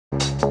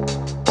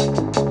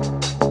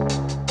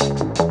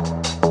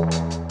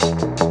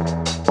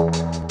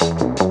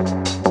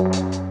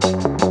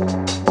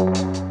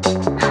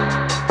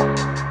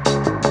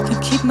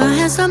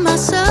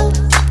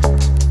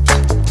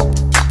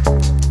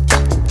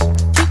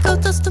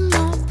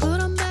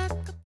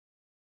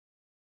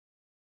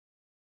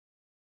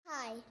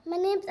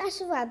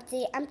name's Asha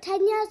Ramsey. I'm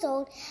 10 years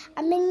old,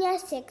 I'm in year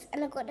 6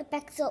 and I go to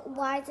Bexhill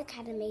Wise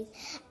Academy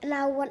and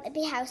I want to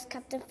be house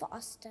captain for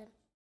Austin.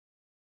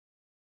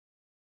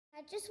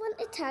 I just want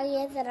to tell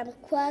you that I'm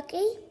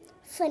quirky,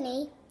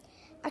 funny,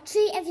 I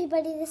treat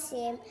everybody the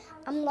same,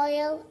 I'm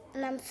loyal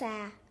and I'm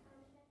fair.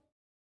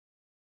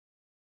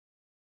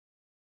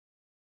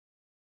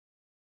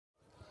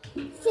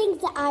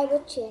 Things that I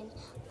would change.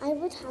 I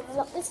would have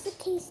lockers for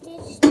key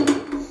stage 2,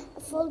 a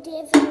full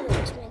day of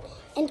enrichment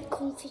and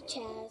comfy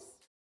chairs.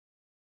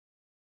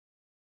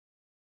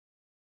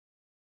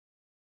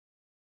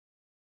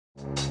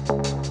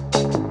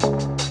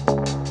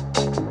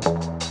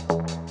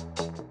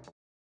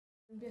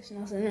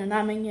 And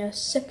I'm in year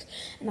 6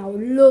 and I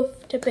would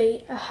love to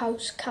be a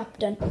house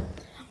captain.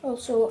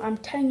 Also, I'm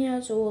 10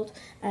 years old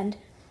and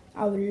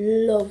I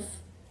would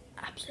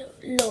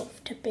absolutely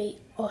love to be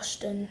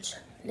Austin's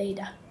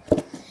leader.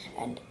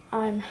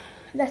 And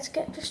let's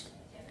get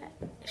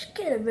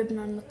a ribbon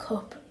on the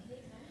cup.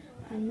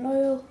 I'm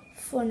loyal,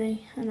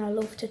 funny and I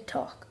love to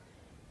talk.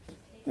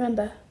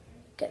 Remember,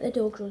 get the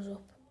dog rolls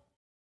up.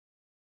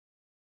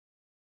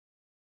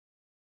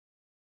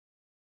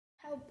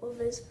 Help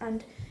others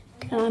and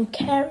I'm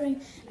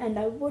caring and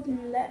I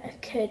wouldn't let a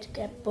kid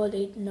get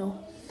bullied, no.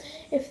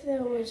 If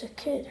there was a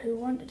kid who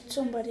wanted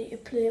somebody to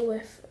play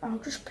with, I'll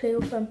just play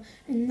with them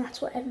and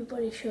that's what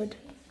everybody should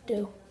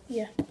do,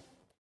 yeah.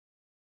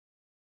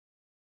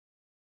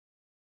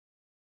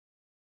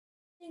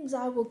 Things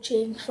I would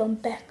change from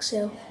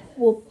Bexhill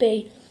would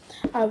be,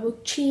 I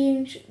would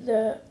change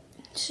the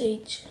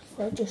seats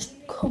for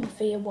just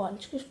comfier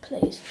ones, just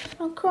please.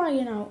 I'm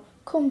crying out,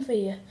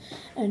 comfier.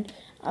 And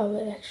I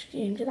would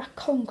exchange that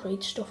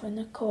concrete stuff in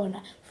the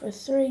corner for a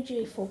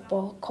 3G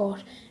football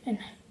court. And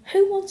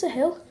who wants a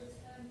hill?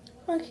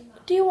 Like,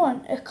 do you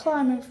want a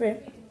climbing frame?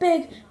 A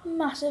big,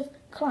 massive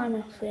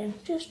climbing frame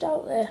just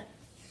out there.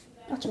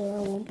 That's what I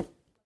want.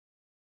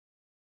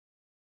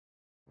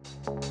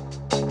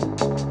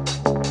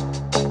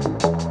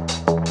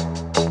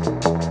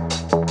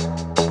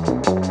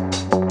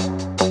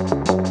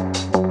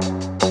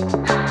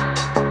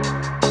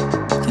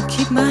 Can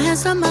keep my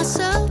hands on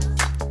myself.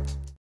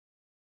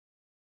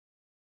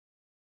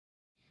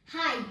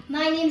 Hi,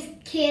 my name's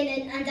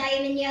Kiernan and I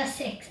am in year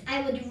 6.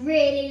 I would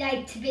really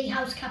like to be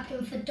house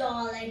captain for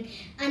Darling,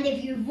 and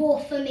if you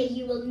vote for me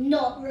you will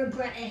not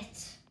regret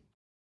it.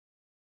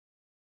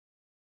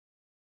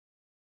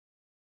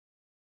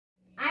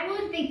 I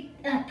would be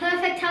a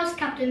perfect house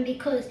captain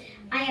because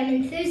I am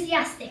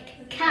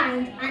enthusiastic,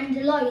 kind and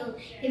loyal.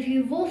 If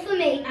you vote for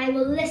me I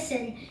will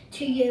listen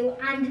to you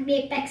and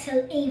make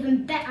Bexhill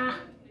even better.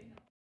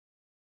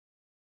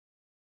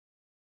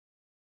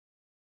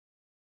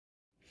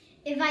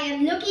 If I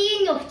am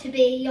lucky enough to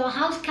be your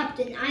house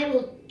captain, I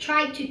will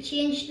try to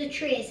change the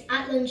trays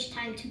at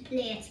lunchtime to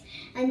plates,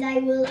 and I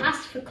will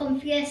ask for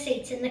comfier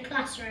seats in the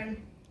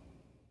classroom.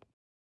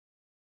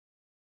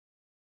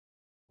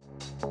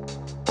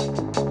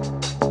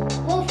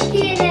 Vote for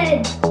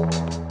Kiernan!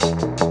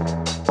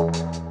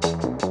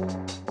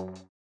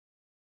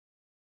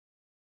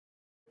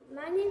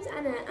 My name's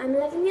Anna, I'm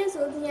 11 years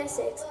old in year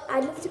 6.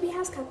 I'd love to be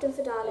house captain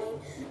for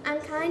Darling. I'm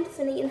kind,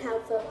 funny and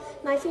helpful.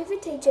 My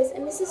favourite teachers are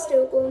Mrs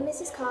Stokewell,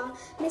 Mrs Carr,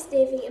 Miss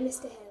Davey and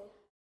Mr Hill.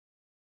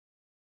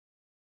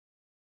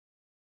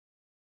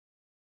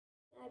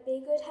 I'd be a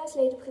good house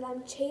leader because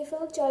I'm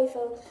cheerful,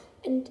 joyful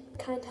and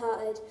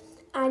kind-hearted.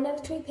 I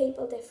never treat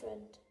people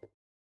different.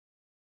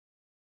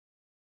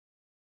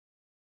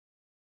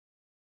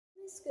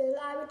 In school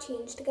I would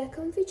change to get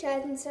comfy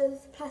chairs instead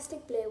of the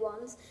plastic blue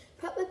ones,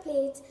 proper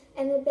plates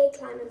and a big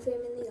climbing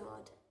frame in the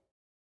yard.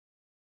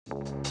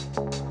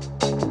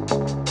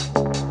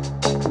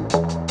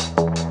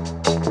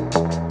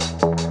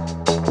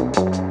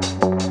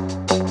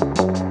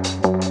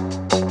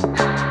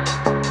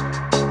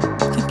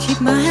 Can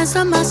keep my hands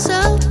on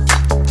myself.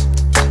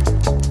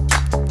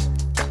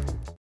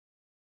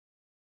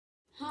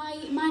 Hi,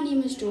 my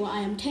name is Jo. I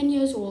am 10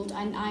 years old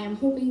and I am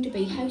hoping to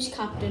be house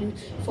captain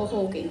for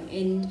Hawking.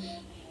 And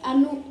I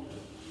know,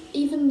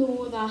 even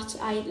though that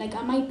I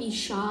might be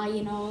shy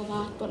and all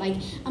that, but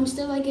I'm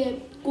still a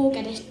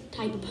go-getter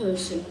type of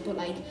person. But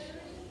I'm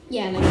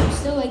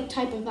still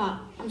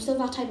I'm still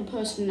that type of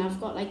person. I've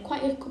got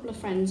quite a couple of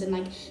friends, and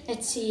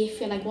let's see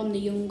if you're one of the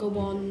younger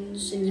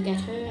ones and you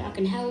get hurt, I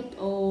can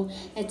help. Or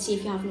let's see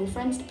if you have no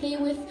friends to play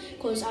with,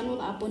 because I know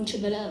that a bunch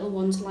of the little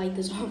ones like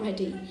us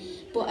already.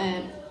 But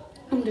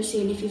I'm just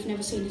saying, if you've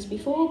never seen us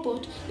before,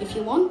 but if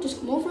you want, just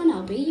come over and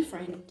I'll be your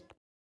friend.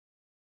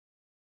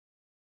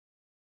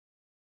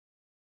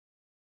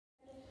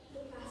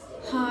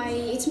 Hi,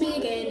 it's me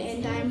again,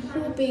 and I'm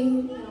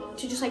hoping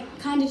to just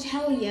kind of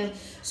tell you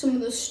some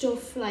of the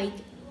stuff,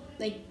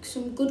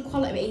 some good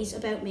qualities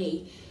about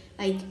me.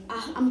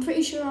 I'm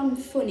pretty sure I'm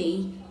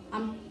funny,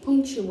 I'm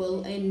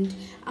punctual, and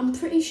I'm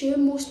pretty sure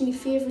most of my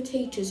favourite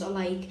teachers are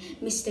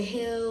Mr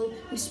Hill,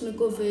 Miss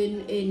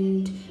McGovern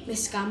and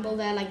Miss Gamble.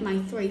 They're my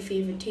 3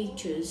 favourite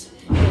teachers,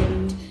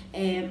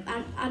 and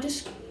I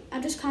just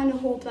kind of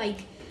hope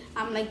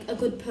I'm a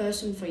good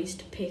person for you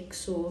to pick,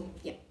 so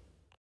yeah.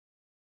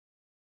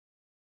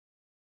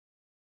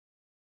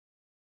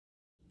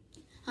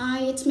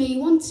 Hi, it's me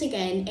once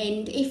again,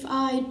 and if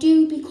I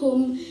do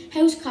become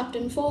house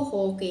captain for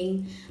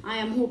Hawking, I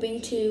am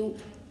hoping to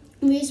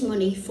raise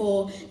money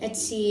for,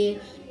 let's say,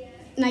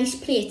 nice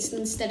plates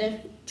instead of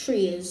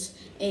trays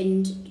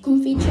and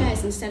comfy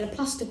chairs instead of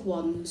plastic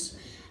ones.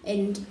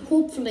 And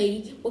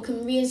hopefully we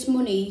can raise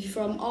money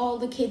from all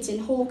the kids in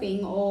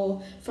Hawking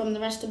or from the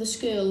rest of the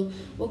school.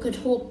 We could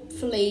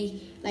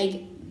hopefully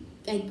like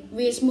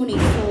raise money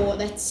for,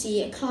 let's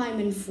say, a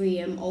climbing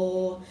frame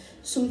or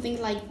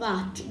something like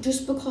that,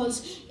 just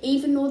because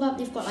even though that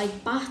they've got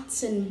like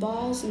bats and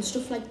balls and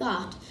stuff like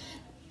that,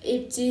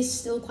 it is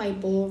still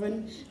quite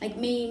boring. Like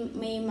me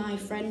and my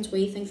friends,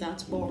 we think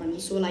that's boring,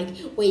 so like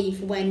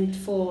we've went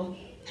for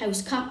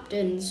house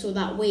captain so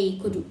that we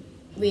could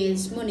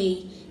raise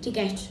money to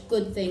get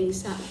good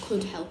things that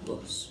could help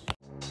us.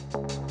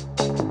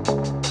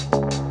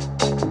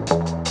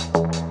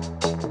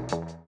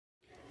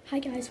 Hi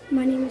guys,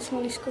 my name is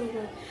Holly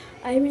Scoville.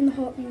 I am in the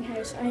Hawking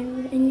House. I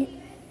am in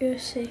year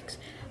 6.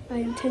 I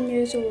am 10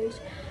 years old.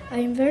 I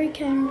am very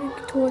caring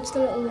towards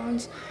the little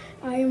ones.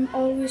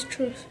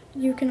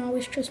 You can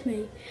always trust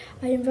me.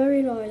 I am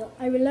very loyal.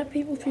 I will let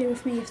people play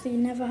with me if they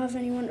never have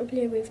anyone to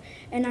play with,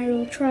 and I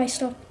will try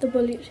stop the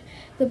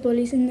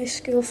bullies in this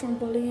school from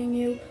bullying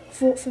you.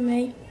 Vote for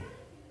me.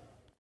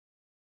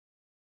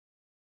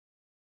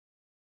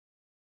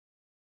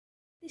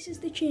 This is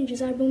the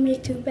changes I will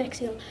make to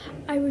Bexhill.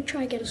 I would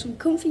try get us some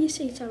comfy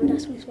seats. I would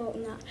ask Miss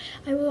Walton that.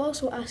 I will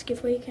also ask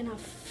if we can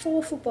have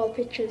 4 football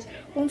pitches,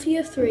 1 for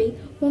year 3,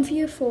 1 for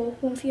year 4,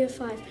 1 for year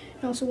 5,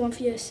 and also 1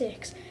 for year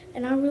 6.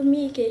 And I will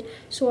make it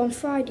so on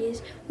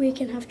Fridays we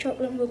can have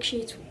chocolate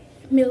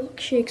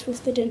milkshakes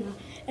with the dinner.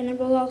 And I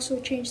will also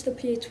change the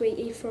plates we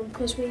eat from,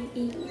 because we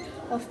eat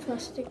off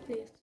plastic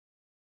plates.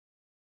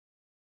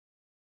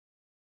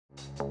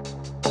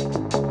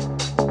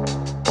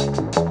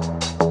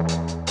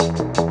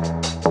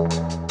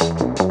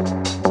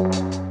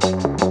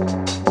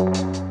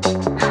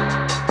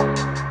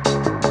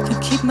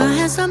 Keep my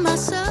hands on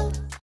myself.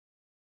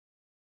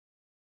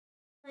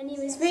 My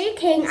name is Rhea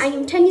King. I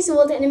am 10 years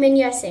old and I'm in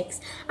year 6.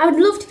 I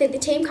would love to be the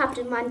team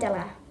captain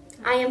Mandela.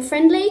 I am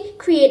friendly,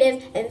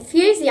 creative,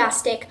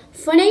 enthusiastic,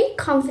 funny,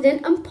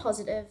 confident and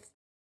positive.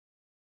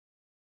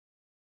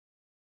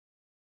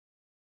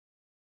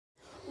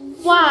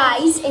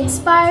 Wise,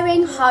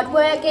 inspiring,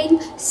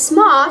 hardworking,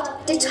 smart,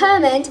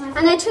 determined,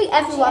 and I treat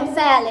everyone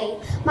fairly.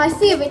 My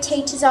favourite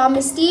teachers are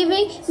Miss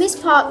Davey, Miss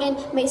Parkin,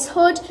 Miss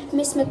Hood,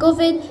 Miss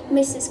McGovern,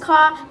 Mrs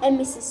Carr and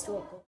Mrs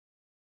Stokely.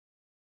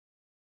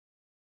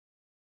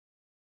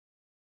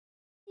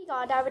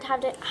 God, I would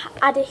have to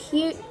add a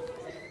huge...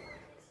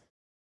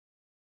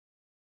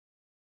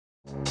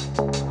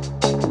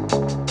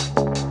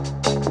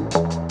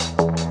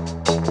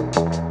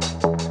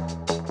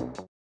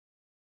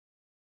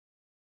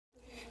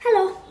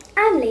 Hello,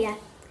 I'm Leah.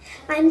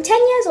 I'm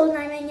 10 years old and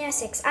I'm in year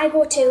 6. I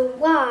go to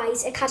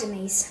Wise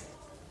Academies.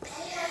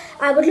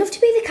 I would love to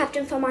be the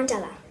captain for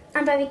Mandela.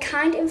 I'm very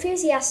kind,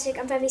 enthusiastic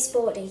and very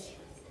sporty.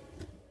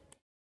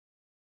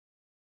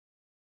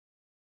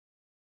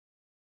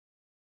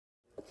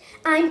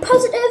 I'm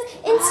positive,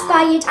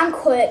 inspired and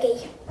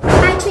quirky.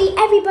 I treat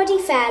everybody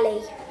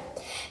fairly.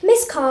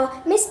 Miss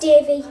Carr, Miss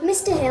Davey,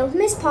 Mr Hill,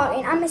 Miss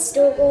Parkin and Miss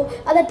Stokely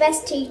are the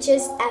best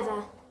teachers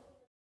ever.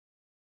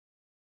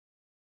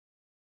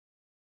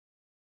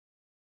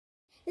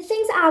 The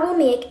things that I will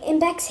make in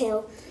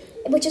Bexhill,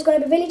 which is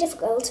going to be really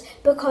difficult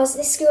because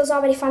this school is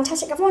already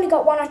fantastic, I've only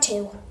got 1 or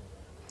 2.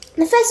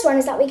 The first one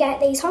is that we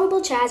get these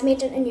horrible chairs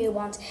made into new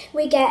ones.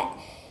 We get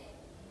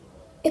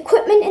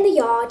equipment in the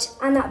yard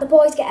and that the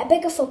boys get a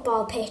bigger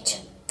football pitch.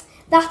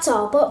 That's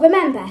all, but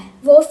remember,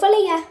 vote for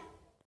Leah.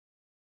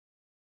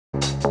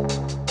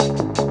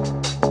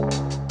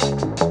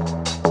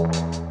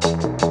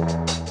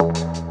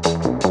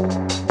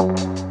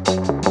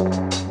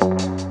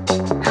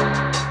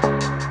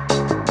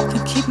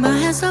 Can keep my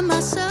hands on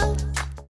myself.